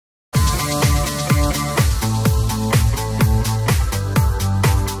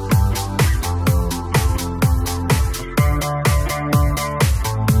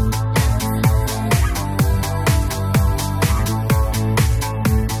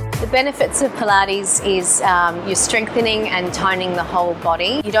benefits of Pilates is you're strengthening and toning the whole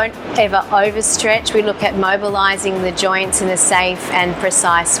body. You don't ever overstretch. We look at mobilizing the joints in a safe and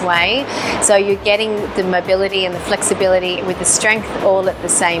precise way. So you're getting the mobility and the flexibility with the strength all at the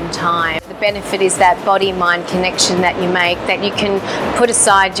same time. The benefit is that body-mind connection that you make, that you can put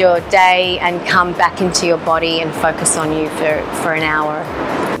aside your day and come back into your body and focus on you for an hour.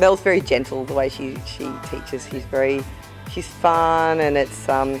 Mel's very gentle the way she teaches. She's fun, and it's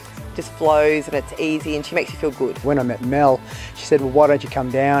just flows and it's easy, and she makes you feel good. When I met Mel, she said, well, why don't you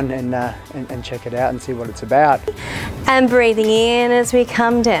come down and check it out and see what it's about. And breathing in as we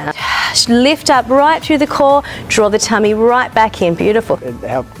come down. Lift up right through the core, draw the tummy right back in. Beautiful. It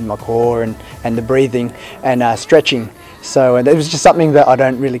helped my core and the breathing and stretching. So it was just something that I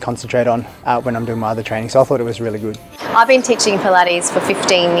don't really concentrate on when I'm doing my other training, so I thought it was really good. I've been teaching Pilates for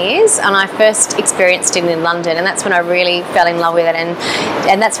 15 years, and I first experienced it in London, and that's when I really fell in love with it,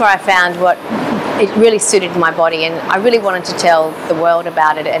 and that's where I found what it really suited my body, and I really wanted to tell the world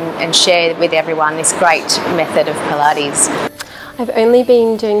about it and share with everyone this great method of Pilates. I've only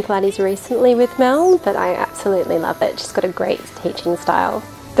been doing Pilates recently with Mel, but I absolutely love it. She's got a great teaching style.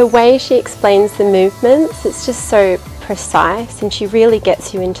 The way she explains the movements, it's just so precise, and she really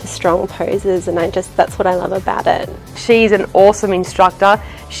gets you into strong poses, and that's what I love about it. She's an awesome instructor.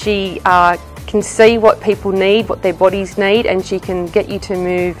 She can see what people need, what their bodies need, and she can get you to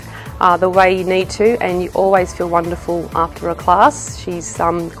move the way you need to, and you always feel wonderful after a class. She's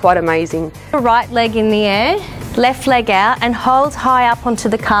quite amazing. Right leg in the air, left leg out, and hold high up onto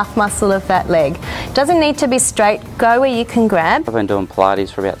the calf muscle of that leg. Doesn't need to be straight, go where you can grab. I've been doing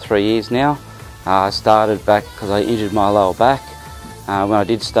Pilates for about 3 years now. I started back because I injured my lower back. When I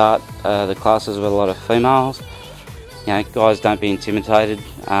did start the classes with a lot of females, you know, guys, don't be intimidated.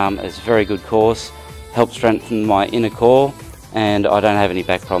 It's a very good course, helps strengthen my inner core, and I don't have any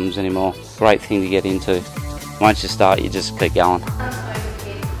back problems anymore. Great thing to get into. Once you start, you just keep going.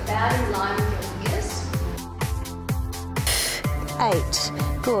 8,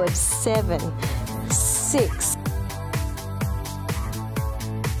 good, 7, 6.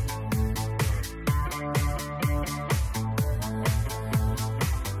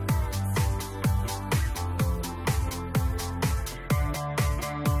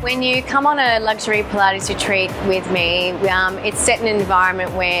 When you come on a luxury Pilates retreat with me, it's set in an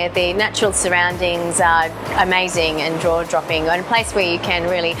environment where the natural surroundings are amazing and jaw-dropping, and a place where you can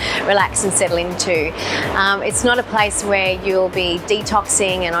really relax and settle into. It's not a place where you'll be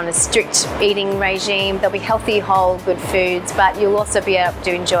detoxing and on a strict eating regime. There'll be healthy, whole, good foods, but you'll also be able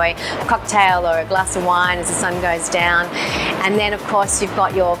to enjoy a cocktail or a glass of wine as the sun goes down. And then, of course, you've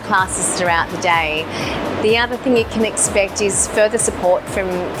got your classes throughout the day. The other thing you can expect is further support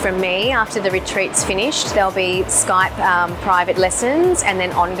from me after the retreat's finished. There'll be Skype private lessons, and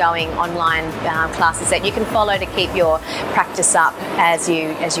then ongoing online classes that you can follow to keep your practice up as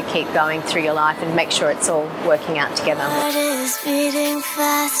you keep going through your life and make sure it's all working out together. Heart is beating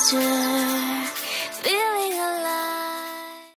faster.